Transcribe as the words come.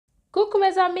Coucou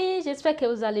mes amis, j'espère que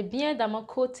vous allez bien. Dans mon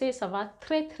côté, ça va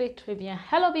très bien.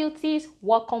 Hello beauties,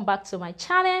 welcome back to my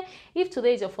channel. If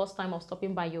today is your first time of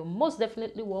stopping by, you're most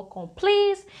definitely welcome.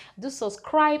 Please do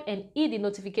subscribe and hit the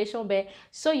notification bell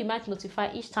so you might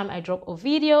notify each time I drop a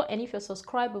video. And if you're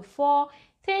subscribed before,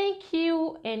 thank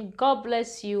you and God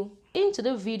bless you. In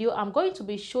today's video, I'm going to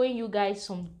be showing you guys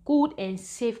some good and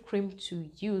safe cream to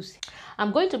use.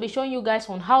 I'm going to be showing you guys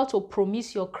on how to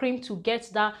promise your cream to get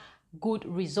that good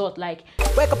result. Like,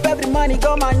 wake up every morning,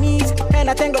 go on my knees, and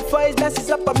I thank God for his blessings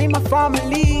up on me, my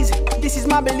families. This is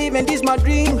my belief and this my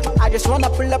dream. I just wanna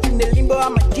pull up in the limbo,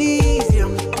 I'm a G's, yeah.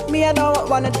 Me, I don't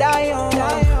wanna die young.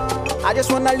 I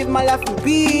just wanna live my life in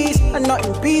peace, and not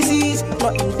in pieces,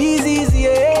 not in disease,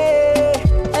 yeah.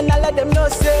 And I let them know,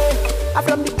 say, I'm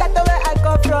from the ghetto where I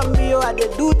come from, me, I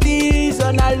do things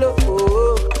on a low.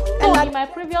 so in my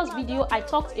previous video, I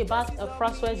talked about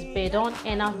PRANÇOIS BEDON,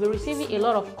 and I've been receiving a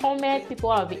lot of comments.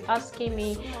 People have been asking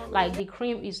me, like, the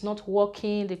cream is not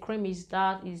working, the cream is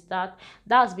that.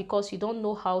 That's because you don't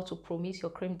know how to promise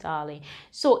your cream, darling.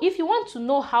 So if you want to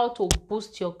know how to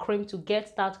boost your cream to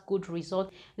get that good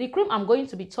result, the cream I'm going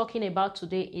to be talking about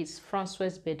today is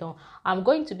PRANÇOIS BEDON. I'm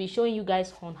going to be showing you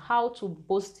guys on how to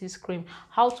boost this cream,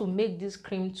 how to make this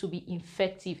cream to be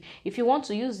effective. If you want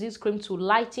to use this cream to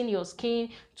lighten your skin,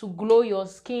 to glow your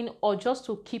skin, or just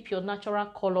to keep your natural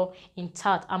color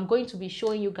intact, I'm going to be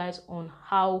showing you guys on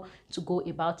how to go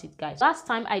about it, guys. Last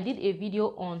time I did a video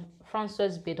on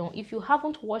PRANÇOIS BEDON. If you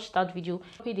haven't watched that video,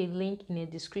 I'll put the link in the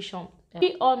description.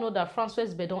 We all know that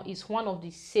PRANÇOIS BEDON is one of the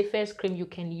safest cream you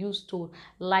can use to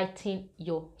lighten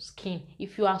your skin.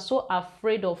 If you are so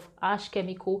afraid of harsh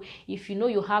chemical, if you know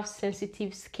you have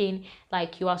sensitive skin,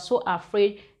 like you are so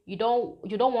afraid, you don't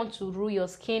want to ruin your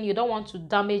skin, you don't want to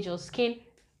damage your skin,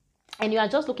 and you are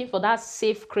just looking for that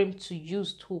safe cream to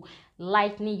use to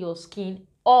lighten your skin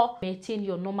or maintain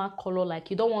your normal color,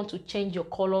 like you don't want to change your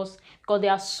colors, because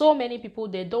there are so many people,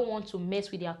 they don't want to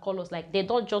mess with their colors, like they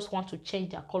don't just want to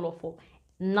change their color for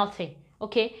nothing.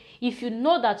 Okay, if you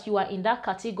know that you are in that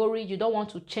category, you don't want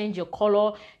to change your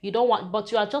color, you don't want,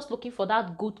 but you are just looking for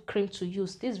that good cream to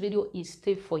use, this video is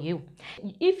still for you.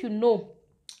 If you know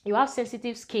you have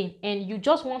sensitive skin and you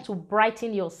just want to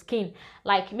brighten your skin,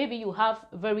 like maybe you have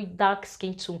very dark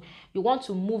skin too, you want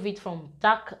to move it from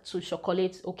dark to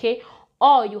chocolate, okay,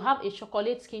 or you have a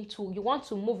chocolate skin too, you want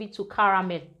to move it to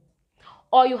caramel,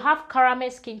 or you have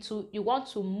caramel skin too, you want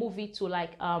to move it to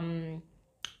like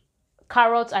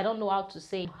carrots. I don't know how to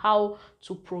say how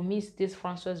to promise this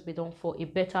PRANÇOIS BEDON for a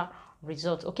better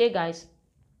result. Okay guys,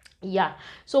 yeah,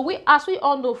 so as we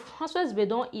all know, PRANÇOIS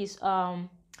BEDON is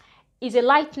a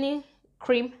lightening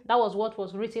cream. That was what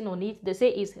was written on it. They say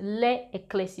it's lait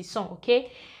éclaircissant.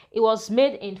 Okay, it was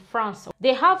made in France.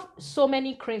 They have so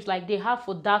many creams, like they have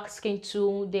for dark skin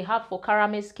too, they have for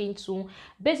caramel skin too,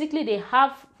 basically they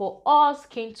have for all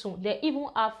skin too. They even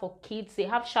have for kids. They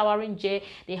have showering gel,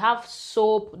 they have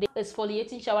soap, they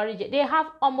exfoliating showering gel, they have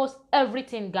almost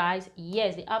everything, guys.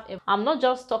 Yes, they have I'm not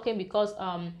just talking because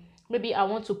maybe I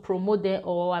want to promote them,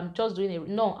 or I'm just doing it.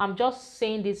 No, I'm just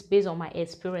saying this based on my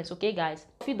experience. Okay guys,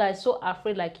 if you guys so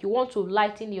afraid, like you want to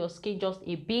lighten your skin just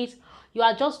a bit, you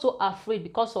are just so afraid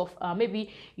because of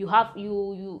maybe you have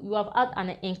had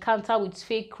an encounter with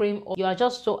fake cream, or you are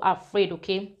just so afraid,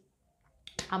 okay,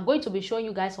 I'm going to be showing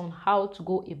you guys on how to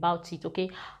go about it, okay,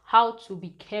 how to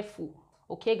be careful.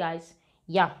 Okay guys,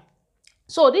 yeah,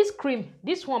 so this cream,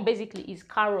 this one basically is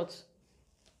carrot.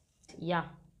 Yeah,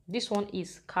 this one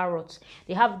is carrots.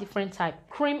 They have different type.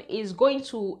 Cream is going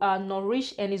to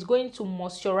nourish and is going to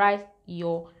moisturize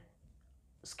your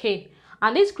skin,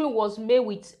 and this cream was made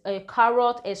with a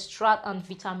carrot extract and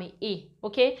vitamin A.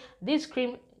 Okay, this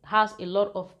cream has a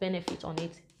lot of benefit on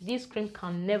it. This cream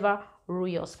can never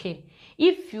ruin your skin.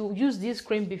 If you use this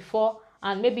cream before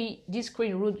and maybe this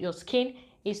cream ruined your skin,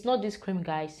 it's not this cream,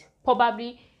 guys.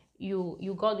 Probably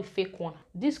you got the fake one.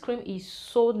 This cream is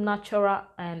so natural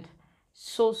and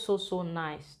so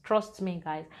nice. Trust me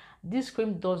guys, this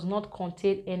cream does not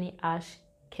contain any harsh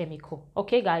chemical.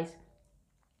 Okay guys,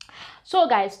 so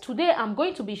guys, today I'm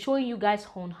going to be showing you guys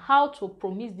on how to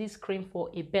promise this cream for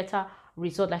a better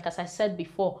result. Like as I said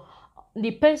before,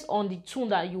 depends on the tone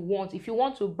that you want. If you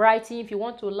want to brighten, if you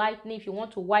want to lighten, if you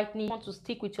want to whiten, you want to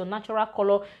stick with your natural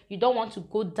color, you don't want to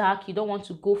go dark, you don't want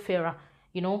to go fairer,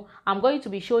 you know, I'm going to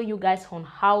be showing you guys on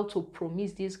how to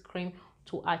promise this cream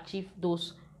to achieve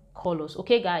those colors.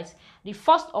 Okay guys, the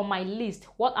first on my list,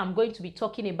 what I'm going to be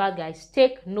talking about, guys,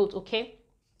 take note. Okay,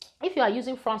 if you are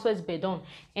using PRANÇOIS BEDON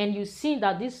and you see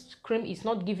that this cream is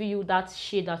not giving you that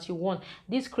shade that you want,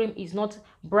 this cream is not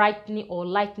brightening or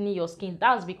lightening your skin,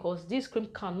 that's because this cream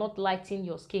cannot lighten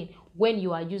your skin. when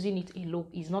you are using it alone.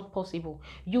 It's not possible.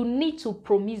 You need to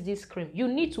promise this cream. You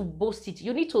need to boast it.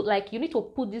 You need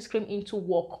to put this cream into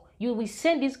work. You will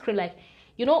send this cream, like,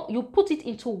 you know, you put it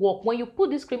into work. When you put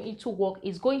this cream into work,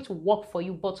 it's going to work for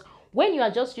you. But when you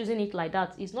are just using it like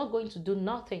that, it's not going to do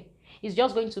nothing. It's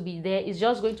just going to be there. It's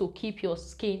just going to keep your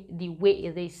skin the way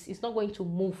it is. It's not going to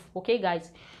move. Okay,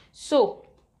 guys? So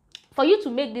for you to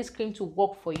make this cream to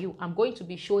work for you, I'm going to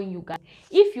be showing you guys.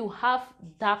 If you have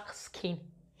dark skin,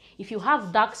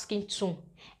 too,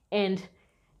 and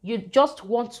you just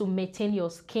want to maintain your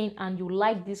skin and you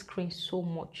like this cream so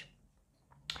much,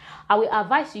 I will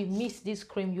advise you mix this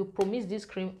cream. You promise this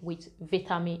cream with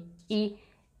vitamin E.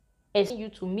 You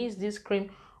to mix this cream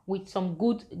with some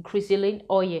good glycerin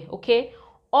oil, okay?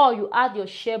 Or you add your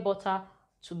shea butter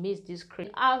to mix this cream.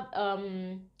 Add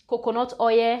coconut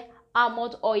oil,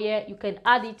 almond oil. You can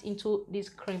add it into this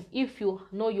cream if you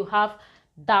know you have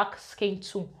dark skin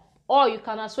too. Or you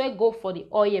can as well go for the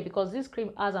oil, because this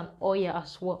cream has an oil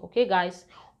as well, okay, guys?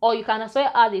 Or you can as well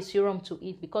add a serum to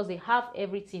it, because they have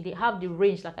everything. They have the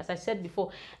range. Like as I said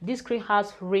before, this cream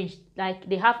has range. Like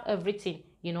they have everything,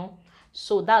 you know.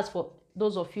 So that's for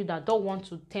those of you that don't want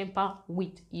to tamper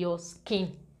with your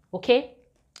skin, okay?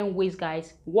 And ways,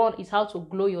 guys. One is how to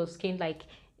glow your skin, like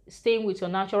staying with your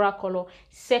natural color.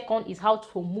 Second is how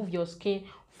to move your skin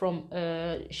from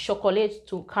chocolate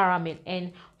to caramel,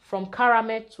 and from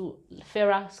caramel to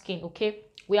fairer skin, okay?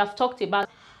 We have talked about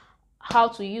how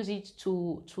to use it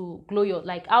to glow your,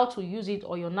 like how to use it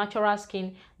on your natural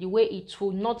skin, the way it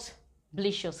will not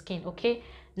bleach your skin, okay?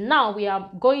 Now we are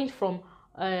going from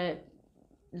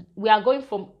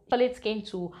chocolate skin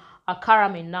to a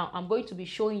caramel. Now I'm going to be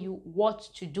showing you what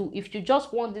to do if you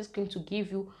just want this cream to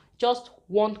give you just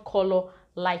one color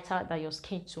lighter than your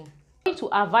skin tone. I'm going to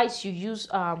advise you use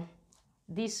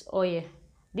this oil.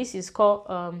 This is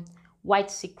called white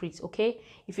secret, okay?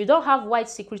 If you don't have white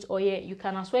secret oil, you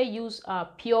can as well use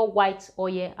pure white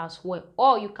oil as well,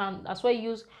 or you can as well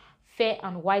use fair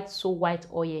and white so white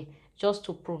oil, just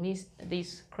to promise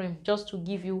this cream, just to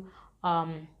give you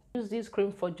use this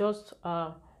cream for just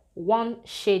one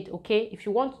shade, okay? If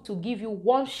you want to give you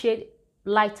one shade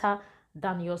lighter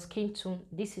than your skin tone,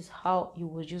 this is how you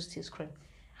will use this cream.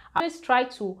 Always try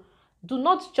to do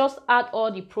not just add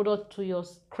all the product to your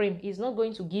cream. It's not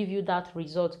going to give you that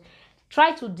result.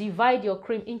 Try to divide your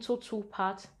cream into two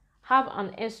parts. Have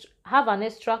an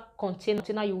extra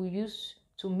container you will use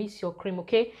to mix your cream,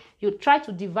 okay? You try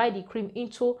to divide the cream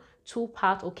into two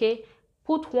parts, okay?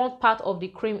 Put one part of the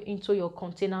cream into your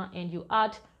container and you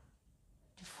add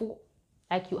the full,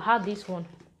 like you had this one,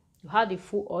 you had the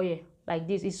full oil like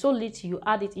this. It's so little, you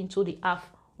add it into the half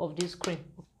of this cream.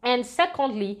 And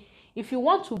secondly, if you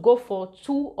want to go for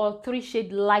 2 or 3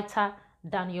 shades lighter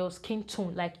than your skin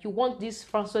tone, like you want this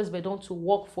François Bedon to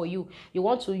work for you, you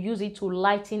want to use it to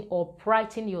lighten or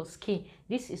brighten your skin,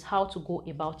 this is how to go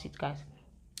about it, guys.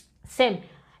 Same,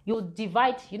 you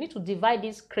need to divide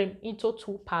this cream into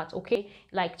 2 parts, okay,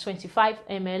 like 25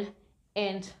 ml,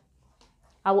 and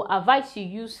I will advise you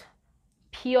use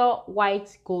pure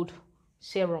white gold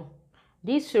serum.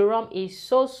 This serum is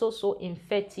so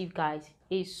effective, guys.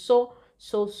 It's so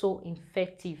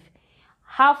effective.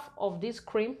 Half of this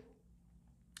cream,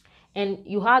 and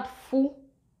you add full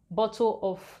bottle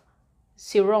of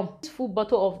serum, full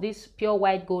bottle of this pure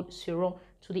white gold serum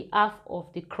to the half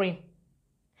of the cream.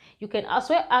 You can as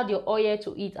well add your oil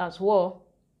to it as well,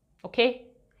 okay?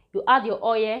 You add your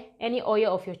oil, any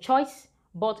oil of your choice,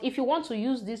 but if you want to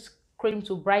use this cream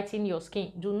to brighten your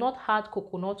skin, do not add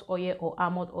coconut oil or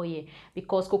almond oil,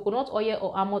 because coconut oil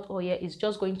or almond oil is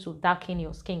just going to darken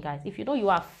your skin, guys. If you know you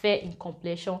are fair in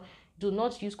complexion, do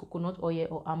not use coconut oil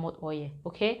or almond oil,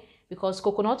 okay? Because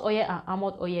coconut oil and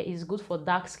almond oil is good for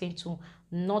dark skin too,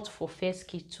 not for fair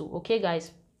skin too, okay,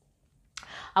 guys?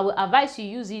 I will advise you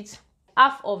use it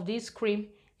half of this cream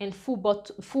and full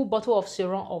bottle of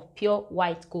serum of pure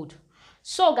white gold.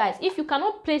 So guys, if you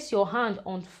cannot place your hand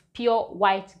on pure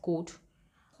white gold,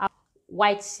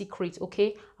 white secret,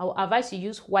 okay, I will advise you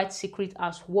use white secret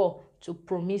as well to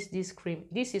promise this cream.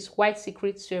 This is white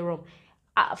secret serum,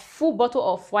 a full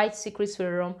bottle of white secret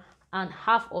serum and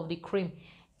half of the cream.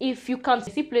 If you can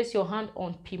still place your hand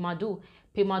on Pimadu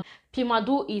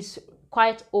is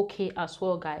quite okay as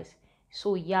well, guys.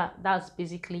 So yeah, that's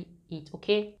basically it,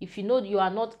 okay? If you know you are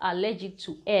not allergic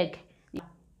to egg,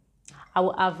 I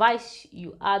will advise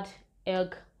you add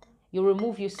egg.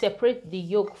 You separate the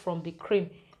yolk from the cream.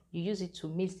 You use it to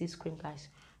mix this cream, guys.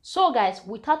 So guys,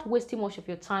 without wasting much of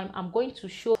your time, I'm going to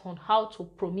show on how to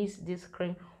promise this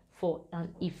cream for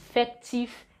an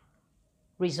effective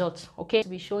result, okay? I'll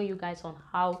be showing you guys on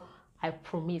how I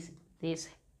promise this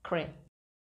cream.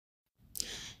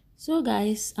 So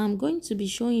guys, I'm going to be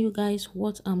showing you guys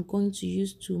what I'm going to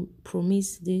use to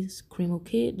promise this cream.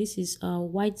 Okay, this is a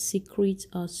white secret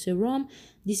serum.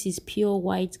 This is pure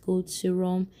white gold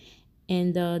serum,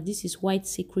 and this is white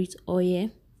secret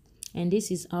oil, and this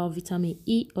is our vitamin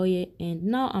E oil. And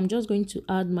now I'm just going to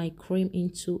add my cream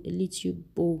into a little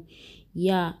bowl.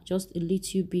 Yeah, just a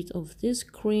little bit of this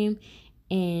cream,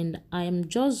 and I am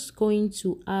just going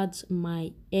to add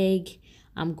my egg.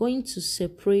 I'm going to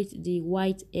separate the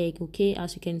white egg. Okay,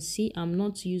 as you can see, I'm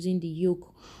not using the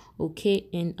yolk. Okay,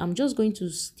 and I'm just going to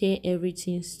stir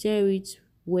everything, stir it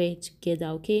well together.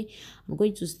 Okay, I'm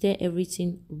going to stir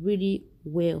everything really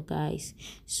well, guys.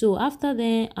 So after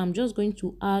that, I'm just going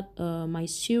to add my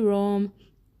serum.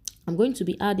 I'm going to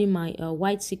be adding my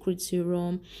white secret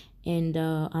serum, and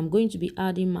I'm going to be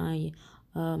adding my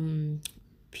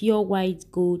pure white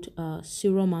gold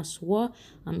serum as well.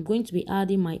 I'm going to be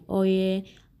adding my oil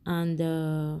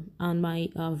and my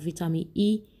vitamin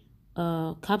E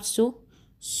capsule.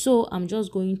 So I'm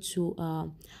just going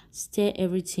to stir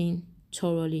everything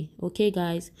thoroughly. Okay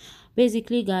guys,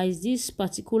 basically guys, this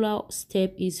particular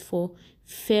step is for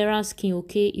fairer skin.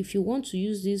 Okay, if you want to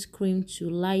use this cream to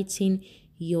lighten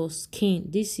your skin,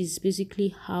 this is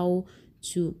basically how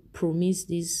to promise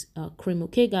this cream.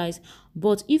 Okay guys,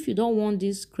 but if you don't want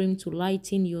this cream to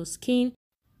lighten your skin,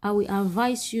 I will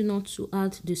advise you not to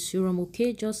add the serum.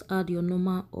 Okay, just add your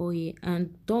normal oil,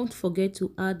 and don't forget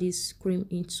to add this cream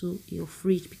into your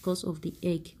fridge because of the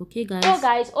egg. Okay guys, so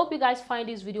guys, hope you guys find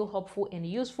this video helpful and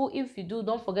useful. If you do,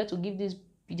 don't forget to give this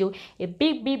video a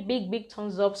big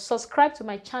thumbs up. Subscribe to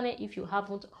my channel if you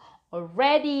haven't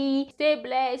already. Stay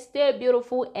blessed, stay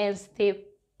beautiful, and stay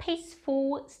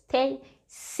peaceful. Stay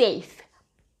safe.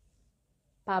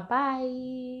 Bye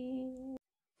bye.